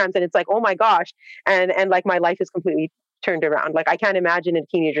these programs. And it's like, oh my gosh. And like my life is completely turned around. Like I can't imagine a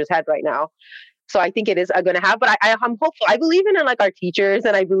teenager's head right now. So I think it is going to have, but I'm hopeful. I believe in like our teachers,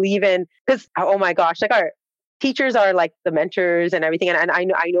 and I believe in, because, oh my gosh, like our teachers are like the mentors and everything. And I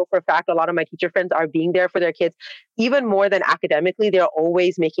know for a fact, a lot of my teacher friends are being there for their kids, even more than academically. They're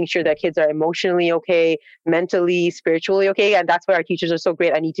always making sure their kids are emotionally okay, mentally, spiritually okay. And that's why our teachers are so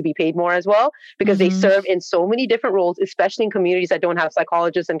great. I need to be paid more as well, because they serve in so many different roles, especially in communities that don't have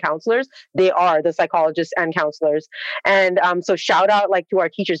psychologists and counselors. They are the psychologists and counselors. And so shout out like to our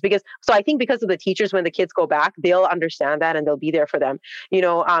teachers, so I think because of the teachers, when the kids go back, they'll understand that and they'll be there for them,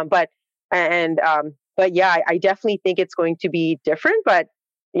 But yeah, I definitely think it's going to be different, but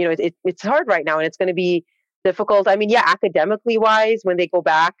it's hard right now and it's going to be difficult. I mean, yeah, academically wise, when they go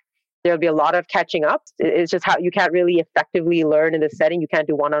back, there'll be a lot of catching up. It's just how you can't really effectively learn in this setting. You can't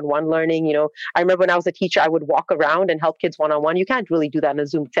do one-on-one learning. I remember when I was a teacher, I would walk around and help kids one-on-one. You can't really do that in a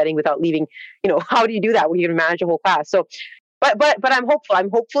Zoom setting without leaving. How do you do that when you can manage a whole class? So, but I'm hopeful. I'm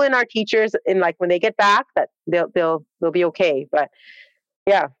hopeful in our teachers, in like when they get back, that they'll be okay. But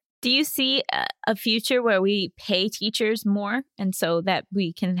yeah. Do you see a future where we pay teachers more, and so that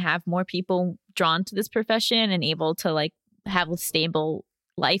we can have more people drawn to this profession and able to like have a stable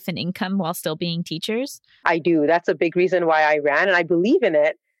life and income while still being teachers? I do. That's a big reason why I ran, and I believe in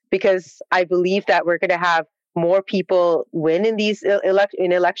it because I believe that we're going to have more people win in these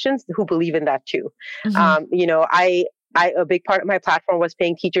elections who believe in that too. A big part of my platform was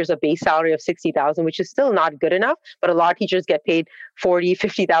paying teachers a base salary of $60,000, which is still not good enough, but a lot of teachers get paid $40,000,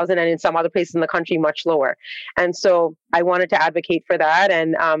 $50,000, and in some other places in the country, much lower. And so I wanted to advocate for that.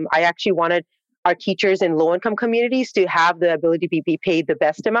 And I actually wanted our teachers in low-income communities to have the ability to be paid the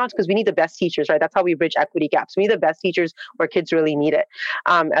best amount, because we need the best teachers, right? That's how we bridge equity gaps. We need the best teachers where kids really need it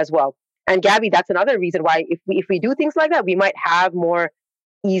as well. And Gabby, that's another reason why if we do things like that, we might have more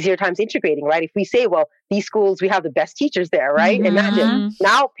easier times integrating, right? If we say, well, these schools, we have the best teachers there, right? Imagine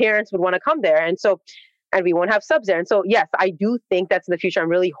now parents would want to come there. And we won't have subs there. And so, yes, I do think that's in the future. I'm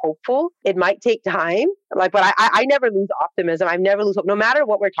really hopeful. It might take time, but I never lose optimism. I never lose hope. No matter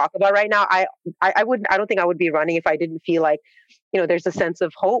what we're talking about right now, I don't think I would be running if I didn't feel like, there's a sense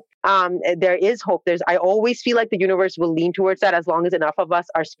of hope. There is hope. I always feel like the universe will lean towards that as long as enough of us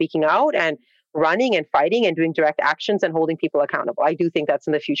are speaking out and running and fighting and doing direct actions and holding people accountable. I do think that's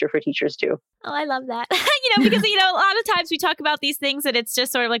in the future for teachers too. Oh, I love that. Because, a lot of times we talk about these things and it's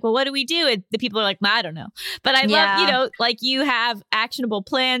just sort of like, well, what do we do? And the people are like, I don't know. But I love, like you have actionable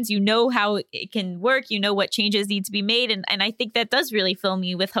plans, how it can work, what changes need to be made. And I think that does really fill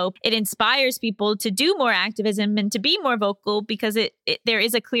me with hope. It inspires people to do more activism and to be more vocal because there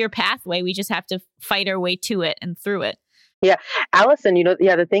is a clear pathway. We just have to fight our way to it and through it. Yeah. Allison,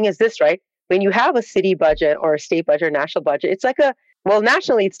 the thing is this, right? When you have a city budget or a state budget or national budget, it's like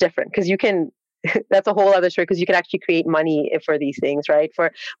nationally it's different because you can, that's a whole other story because you can actually create money for these things, right?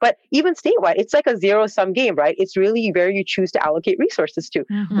 But even statewide, it's like a zero-sum game, right? It's really where you choose to allocate resources to.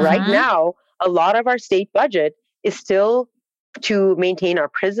 Right now, a lot of our state budget is still to maintain our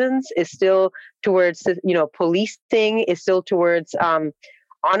prisons, is still towards, policing, is still towards,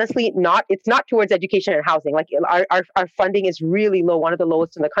 honestly, it's not towards education and housing. Like our funding is really low, one of the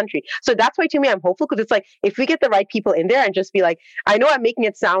lowest in the country. So that's why to me, I'm hopeful because it's like, if we get the right people in there and just be like, I know I'm making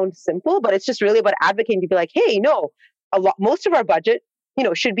it sound simple, but it's just really about advocating to be like, hey, no, most of our budget,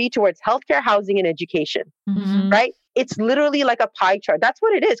 should be towards healthcare, housing, and education, right? It's literally like a pie chart. That's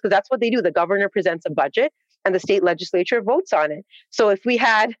what it is, because that's what they do. The governor presents a budget and the state legislature votes on it. So if we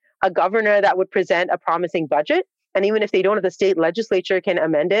had a governor that would present a promising budget, and even if they don't, if the state legislature can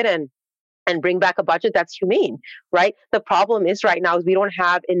amend it and bring back a budget, that's humane, right? The problem is right now is we don't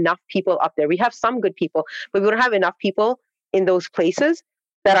have enough people up there. We have some good people, but we don't have enough people in those places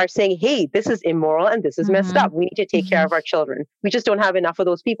that are saying, hey, this is immoral and this is messed up. We need to take care of our children. We just don't have enough of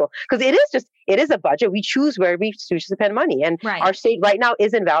those people. Because it is a budget. We choose where we choose to spend money. And our state right now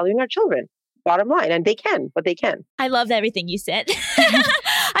isn't valuing our children. Bottom line. And they can. I loved everything you said.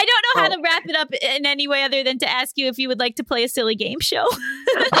 I don't know how to wrap it up in any way other than to ask you if you would like to play a silly game show.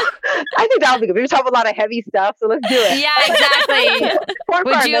 I think that would be good. We talk about a lot of heavy stuff, so let's do it. Yeah, exactly.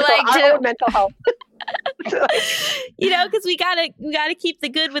 Would you like to? Our own mental health. Because we gotta keep the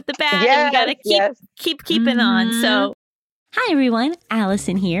good with the bad. And we gotta keep keeping on. So Hi everyone,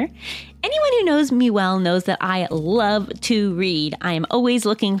 Allison here. Anyone who knows me well knows that I love to read. I am always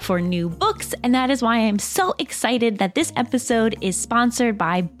looking for new books, and that is why I'm so excited that this episode is sponsored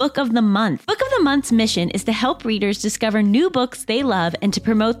by Book of the Month. Book of the Month's mission is to help readers discover new books they love and to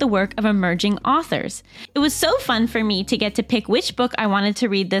promote the work of emerging authors. It was so fun for me to get to pick which book I wanted to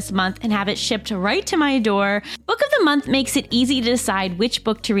read this month and have it shipped right to my door. Book of the Month makes it easy to decide which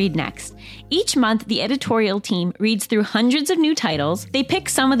book to read next. Each month, the editorial team reads through hundreds of new titles. They pick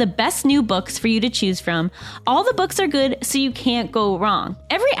some of the best new books for you to choose from. All the books are good, so you can't go wrong.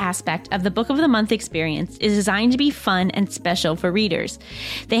 Every aspect of the Book of the Month experience is designed to be fun and special for readers.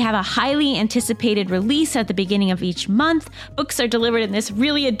 They have a highly anticipated release at the beginning of each month. Books are delivered in this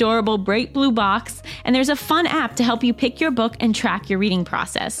really adorable bright blue box, and there's a fun app to help you pick your book and track your reading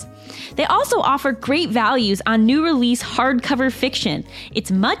process. They also offer great values on new release hardcover fiction.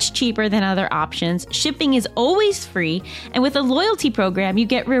 It's much cheaper than other options, shipping is always free, and with a loyalty program, you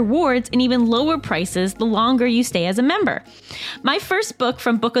get rewards and even lower prices the longer you stay as a member. My first book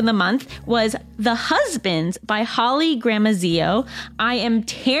from Book of the Month was The Husbands by Holly Gramazio. I am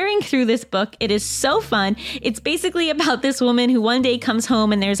tearing through this book. It is so fun. It's basically about this woman who one day comes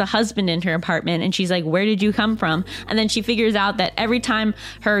home and there's a husband in her apartment, and she's like, "Where did you come from?" And then she figures out that every time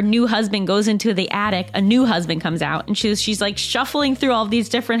her new husband goes into the attic, a new husband comes out, and she's like shuffling through all these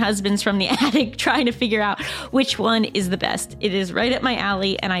different husbands from the attic trying to figure out which one is the best. It is right up my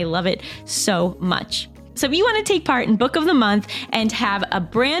alley and I love it so much. So if you want to take part in Book of the Month and have a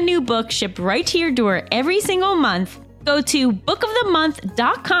brand new book shipped right to your door every single month, go to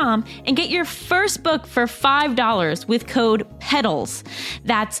bookofthemonth.com and get your first book for $5 with code PEDALS.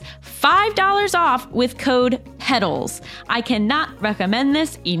 That's $5 off with code PEDALS. I cannot recommend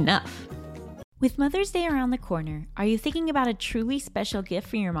this enough. With Mother's Day around the corner, are you thinking about a truly special gift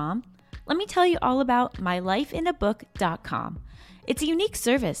for your mom? Let me tell you all about mylifeinabook.com. It's a unique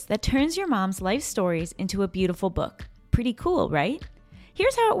service that turns your mom's life stories into a beautiful book. Pretty cool, right?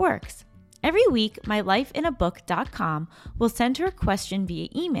 Here's how it works. Every week, mylifeinabook.com will send her a question via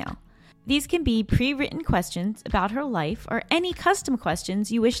email. These can be pre-written questions about her life or any custom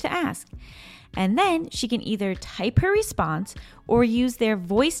questions you wish to ask. And then she can either type her response or use their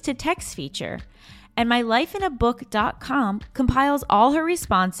voice-to-text feature. And mylifeinabook.com compiles all her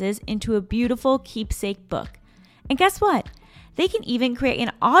responses into a beautiful keepsake book. And guess what? They can even create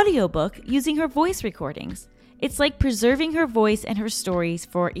an audiobook using her voice recordings. It's like preserving her voice and her stories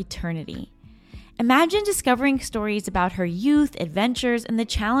for eternity. Imagine discovering stories about her youth, adventures, and the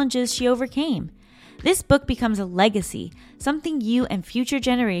challenges she overcame. This book becomes a legacy, something you and future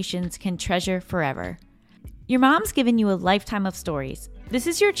generations can treasure forever. Your mom's given you a lifetime of stories. This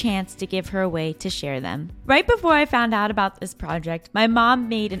is your chance to give her a way to share them. Right before I found out about this project, my mom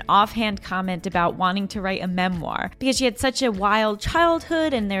made an offhand comment about wanting to write a memoir because she had such a wild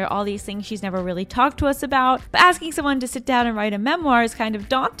childhood and there are all these things she's never really talked to us about. But asking someone to sit down and write a memoir is kind of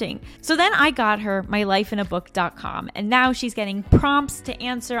daunting. So then I got her mylifeinabook.com, and now she's getting prompts to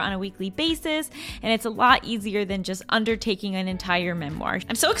answer on a weekly basis, and it's a lot easier than just undertaking an entire memoir.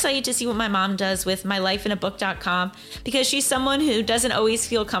 I'm so excited to see what my mom does with mylifeinabook.com because she's someone who doesn't always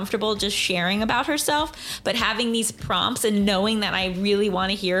feel comfortable just sharing about herself, but having these prompts and knowing that I really want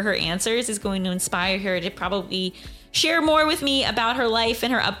to hear her answers is going to inspire her to probably share more with me about her life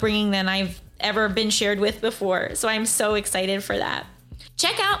and her upbringing than I've ever been shared with before. So I'm so excited for that.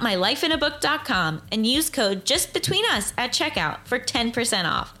 Check out mylifeinabook.com and use code JustBetweenUs at checkout for 10%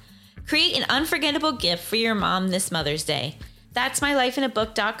 off. Create an unforgettable gift for your mom this Mother's Day. That's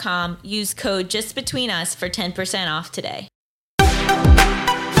mylifeinabook.com. Use code JustBetweenUs for 10% off today.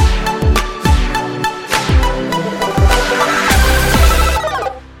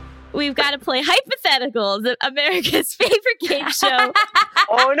 We've got to play Hypotheticals, America's favorite game show.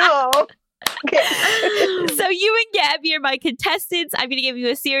 Oh no. Okay. So you and Gabby are my contestants. I'm going to give you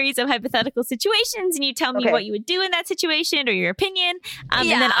a series of hypothetical situations, and you tell me what you would do in that situation or your opinion. And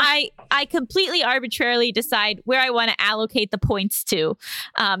then I completely arbitrarily decide where I want to allocate the points to,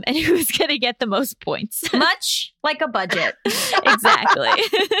 and who's going to get the most points. Much like a budget. Exactly.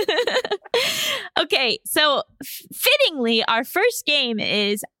 Okay, so fittingly, our first game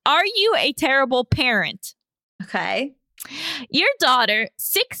is, are you a terrible parent? Okay. Your daughter,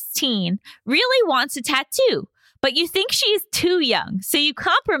 16, really wants a tattoo, but you think she is too young, so you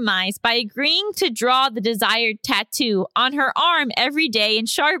compromise by agreeing to draw the desired tattoo on her arm every day in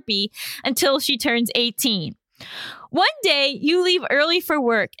Sharpie until she turns 18. One day, you leave early for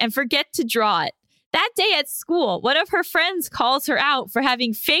work and forget to draw it. That day at school, one of her friends calls her out for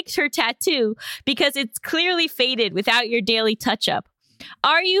having faked her tattoo because it's clearly faded without your daily touch-up.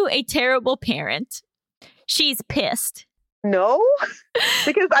 Are you a terrible parent? She's pissed. no,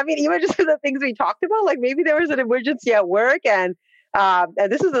 because I mean, even just the things we talked about, like maybe there was an emergency at work and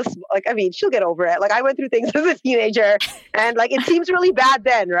this is like, I mean, she'll get over it. Like I went through things as a teenager and like, it seems really bad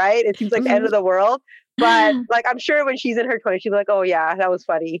then, right? It seems like the end of the world. But like, I'm sure when she's in her 20s, she'll be like, oh yeah, that was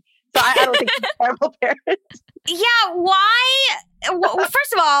funny. So I don't think she's a terrible parent. Yeah, why? Well,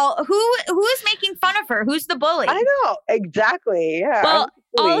 first of all, who is making fun of her? Who's the bully? I know, exactly. Yeah. Well,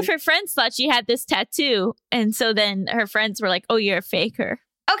 all of her friends thought she had this tattoo. And so then her friends were like, oh, you're a faker.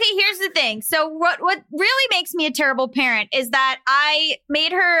 Okay, here's the thing. So what really makes me a terrible parent is that I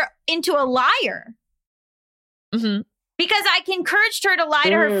made her into a liar. Mm-hmm. Because I encouraged her to lie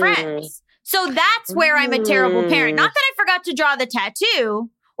to her friends. So that's where I'm a terrible parent. Not that I forgot to draw the tattoo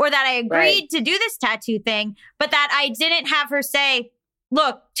or that I agreed to do this tattoo thing, but that I didn't have her say,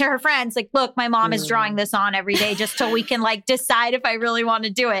 look, to her friends, like, look, my mom is drawing this on every day just so we can like decide if I really want to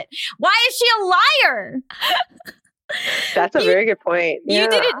do it. Why is she a liar? That's a very good point. You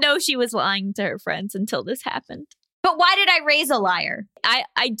didn't know she was lying to her friends until this happened. But why did I raise a liar?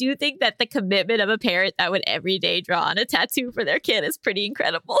 I do think that the commitment of a parent that would every day draw on a tattoo for their kid is pretty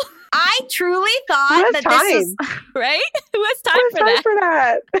incredible. I truly thought that this was right. Who has time for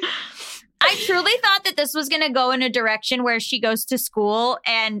that? I truly thought that this was going to go in a direction where she goes to school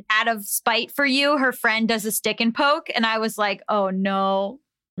and out of spite for you, her friend does a stick and poke. And I was like, oh no.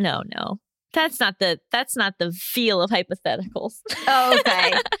 No. That's not the feel of hypotheticals. Oh,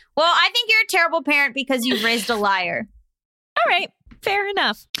 okay. Well, I think you're a terrible parent because you've raised a liar. All right. Fair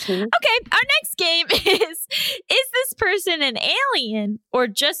enough. Mm-hmm. Okay. Our next game is this person an alien or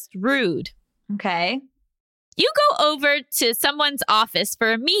just rude? Okay. You go over to someone's office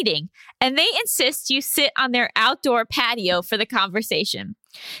for a meeting and they insist you sit on their outdoor patio for the conversation.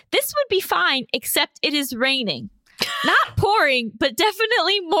 This would be fine, except it is raining. Not pouring, but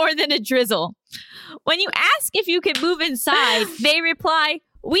definitely more than a drizzle. When you ask if you can move inside, they reply,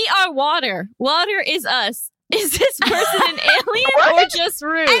 "We are water. Water is us." Is this person an alien or just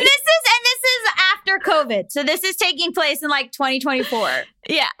rude? And this is after COVID. So this is taking place in like 2024.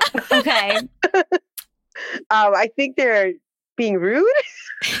 Yeah. Okay. I think they're being rude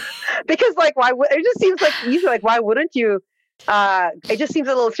because like, it just seems like usually like, why wouldn't you? It just seems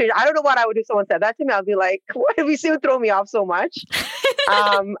a little strange. I don't know what I would do if someone said that to me. I'll be like, what? It would throw me off so much.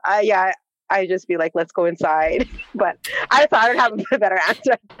 I just be like, let's go inside. But I don't have a better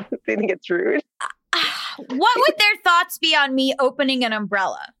answer. I think it's rude. What would their thoughts be on me opening an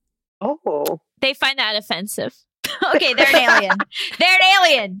umbrella? Oh, they find that offensive. Okay, they're an alien. They're an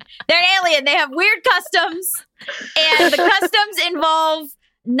alien. They're an alien. They have weird customs, and the customs involve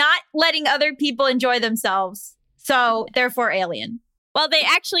not letting other people enjoy themselves. So, therefore, alien. Well, they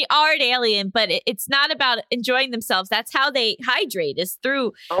actually are an alien, but it's not about enjoying themselves. That's how they hydrate, is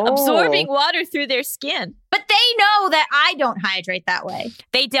through absorbing water through their skin. But they know that I don't hydrate that way.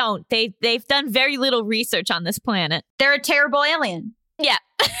 They don't. They've done very little research on this planet. They're a terrible alien. Yeah.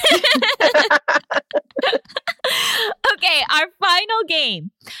 Okay, our final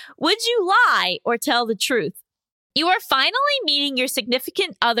game. Would you lie or tell the truth? You are finally meeting your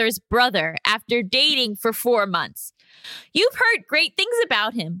significant other's brother after dating for 4 months. You've heard great things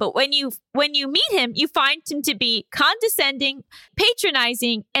about him, but when you meet him, you find him to be condescending,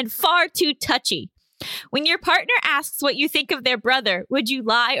 patronizing, and far too touchy. When your partner asks what you think of their brother, would you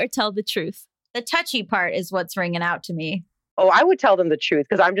lie or tell the truth? The touchy part is what's ringing out to me. Oh, I would tell them the truth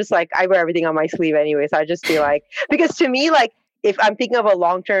because I'm just like, I wear everything on my sleeve anyway. So I just feel like, because to me, like, if I'm thinking of a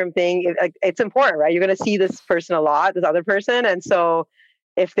long-term thing, it's important, right? You're going to see this person a lot, this other person. And so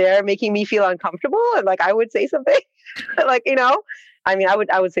if they're making me feel uncomfortable, and like, I would say something like, I mean, I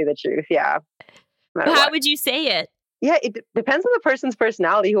would say the truth. Yeah. How would you say it? Yeah. It depends on the person's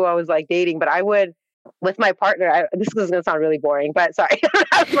personality who I was like dating, but I would, with my partner, this is going to sound really boring, but sorry, I don't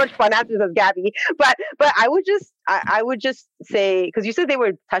have as much fun answers as Gabby, but I would just say, because you said they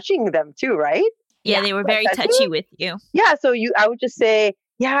were touching them too, right? Yeah, they were very touchy with you. Yeah, so I would just say,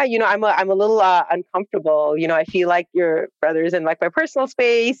 yeah, I'm a little uncomfortable. I feel like your brother's in like my personal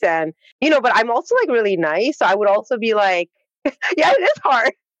space, and but I'm also like really nice. So I would also be like, yeah, it is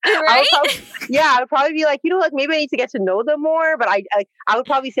hard. Right? I would probably be like, like maybe I need to get to know them more. But I would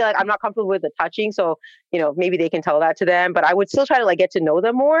probably say like I'm not comfortable with the touching, so maybe they can tell that to them. But I would still try to like get to know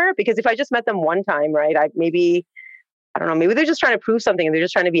them more, because if I just met them one time, right, I don't know, maybe they're just trying to prove something and they're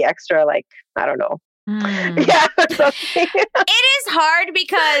just trying to be extra, like, I don't know. Yeah. It is hard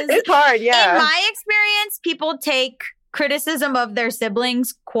because it's hard, yeah. In my experience, people take criticism of their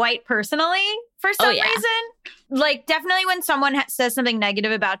siblings quite personally for some reason. Like, definitely when someone says something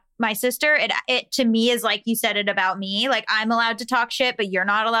negative about my sister, it to me is like you said it about me. Like, I'm allowed to talk shit, but you're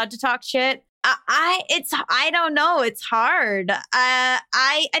not allowed to talk shit. I don't know. It's hard.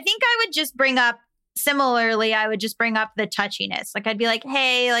 I think I would just bring up similarly. I would just bring up the touchiness. Like I'd be like,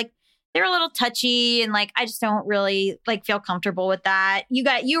 hey, like they're a little touchy, and like I just don't really like feel comfortable with that.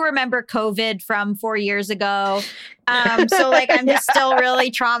 You remember COVID from 4 years ago, so like I'm just still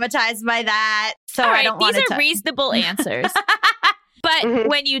really traumatized by that. So I don't want to. These are reasonable answers. But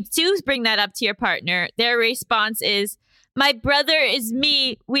when you do bring that up to your partner, their response is, my brother is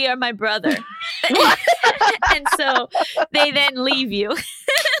me. We are my brother. And so they then leave you.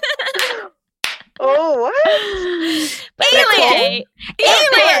 Oh, what? But Alien.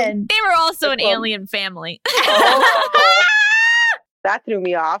 Alien. They were also an alien family. Oh, that threw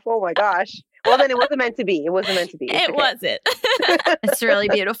me off. Oh my gosh. Well, then it wasn't meant to be. It wasn't meant to be. It wasn't. It's really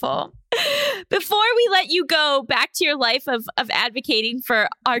beautiful. Before we let you go back to your life of advocating for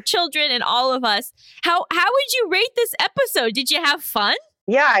our children and all of us, how would you rate this episode? Did you have fun?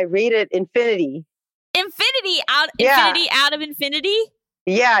 Yeah, I rated infinity. Infinity out of infinity?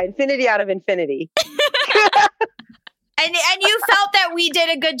 Yeah, infinity out of infinity. And you felt that we did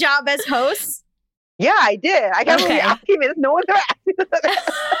a good job as hosts? Yeah, I did. I can't believe you're asking me this. No one ever asked me this.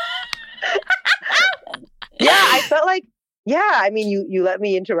 Yeah, I felt like, I mean, you let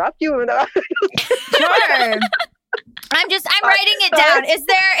me interrupt you. Sure. I'm writing it down. Is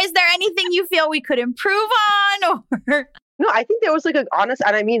there anything you feel we could improve on, or? No, I think there was like an honest,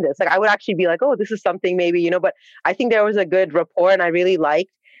 and I mean this, like I would actually be like, oh, this is something maybe, but I think there was a good rapport, and I really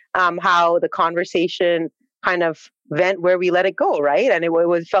liked how the conversation kind of went where we let it go, right? And it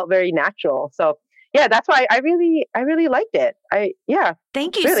felt very natural. So yeah, that's why I really liked it. Thank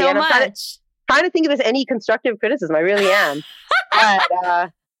you really. so and much. I'm trying to think if there's any constructive criticism. I really am.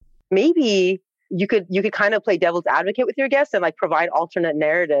 But maybe you could kind of play devil's advocate with your guests and like provide alternate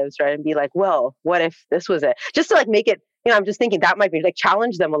narratives, right? And be like, well, what if this was it? Just to like make it, I'm just thinking that might be like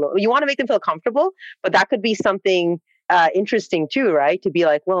challenge them a little. You want to make them feel comfortable, but that could be something interesting too, right? To be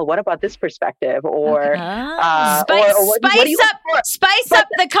like, well, what about this perspective? Or spice up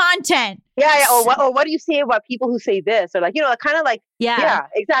the content. Yeah. Or what do you say about people who say this? Or like, kind of like, yeah,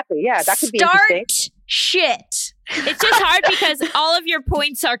 exactly. Yeah, that could be interesting. Shit. It's just hard because all of your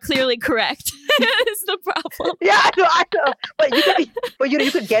points are clearly correct. Is the problem. Yeah, I know. But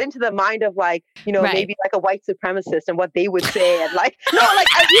you could get into the mind of like, maybe like a white supremacist and what they would say, and like, no, like,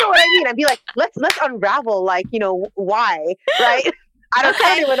 you know what I mean? I'd be like, let's unravel, like, why, right? I don't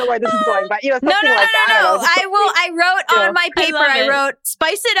even know where this is going, but something like that. No. I wrote on my paper. I wrote,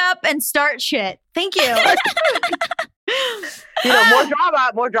 spice it up and start shit. Thank you. More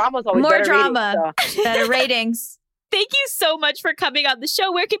drama is always better. Drama, better ratings. Thank you so much for coming on the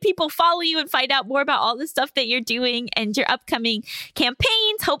show. Where can people follow you and find out more about all the stuff that you're doing and your upcoming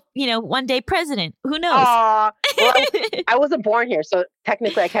campaigns? Hope, one day president. Who knows? Well, I wasn't born here, so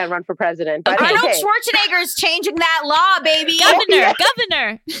technically I can't run for president. But Arnold Schwarzenegger's changing that law, baby. Governor.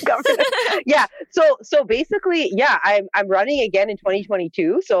 Yeah. So basically, I'm running again in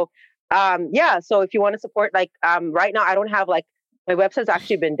 2022. So, so if you want to support, like, right now I don't have like, my website's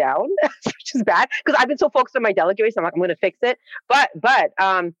actually been down, which is bad because I've been so focused on my delegate race. I'm like, I'm going to fix it. But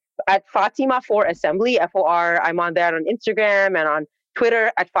at Fatima 4 Assembly, FOR, I'm on there on Instagram and on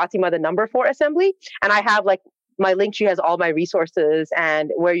Twitter at Fatima 4 Assembly. And I have like my link tree has all my resources and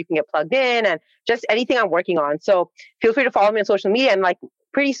where you can get plugged in and just anything I'm working on. So feel free to follow me on social media, and like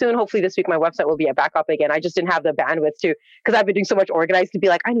pretty soon, hopefully this week, my website will be back up again. I just didn't have the bandwidth to, because I've been doing so much organized to be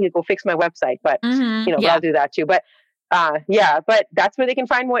like, I need to go fix my website, but but I'll do that too. But but that's where they can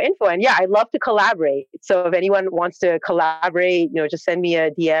find more info. And I love to collaborate. So if anyone wants to collaborate, just send me a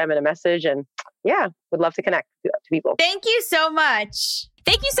DM and a message, and would love to connect to people. Thank you so much.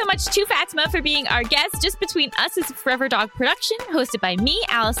 Thank you so much to Fatima for being our guest. Just Between Us is a Forever Dog production, hosted by me,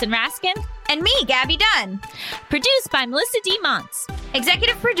 Allison Raskin. And me, Gabby Dunn. Produced by Melissa D. Montz.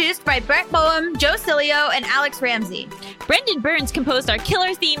 Executive produced by Brett Boehm, Joe Cilio, and Alex Ramsey. Brendan Burns composed our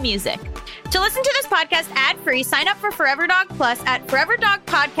killer theme music. To listen to this podcast ad-free, sign up for Forever Dog Plus at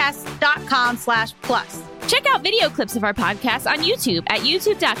foreverdogpodcast.com/plus. Check out video clips of our podcast on YouTube at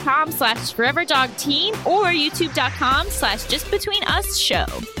youtube.com/foreverdogteam or youtube.com/justbetweenusshow.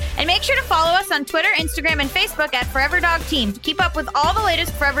 And make sure to follow us on Twitter, Instagram, and Facebook at Forever Dog Team to keep up with all the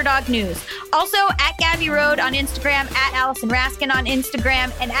latest Forever Dog news. Also at Gabby Road on Instagram, at Allison Raskin on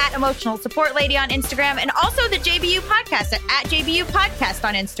Instagram, and at Emotional Support Lady on Instagram, and also the JBU Podcast at JBU Podcast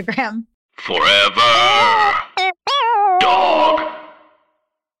on Instagram. Forever Dog.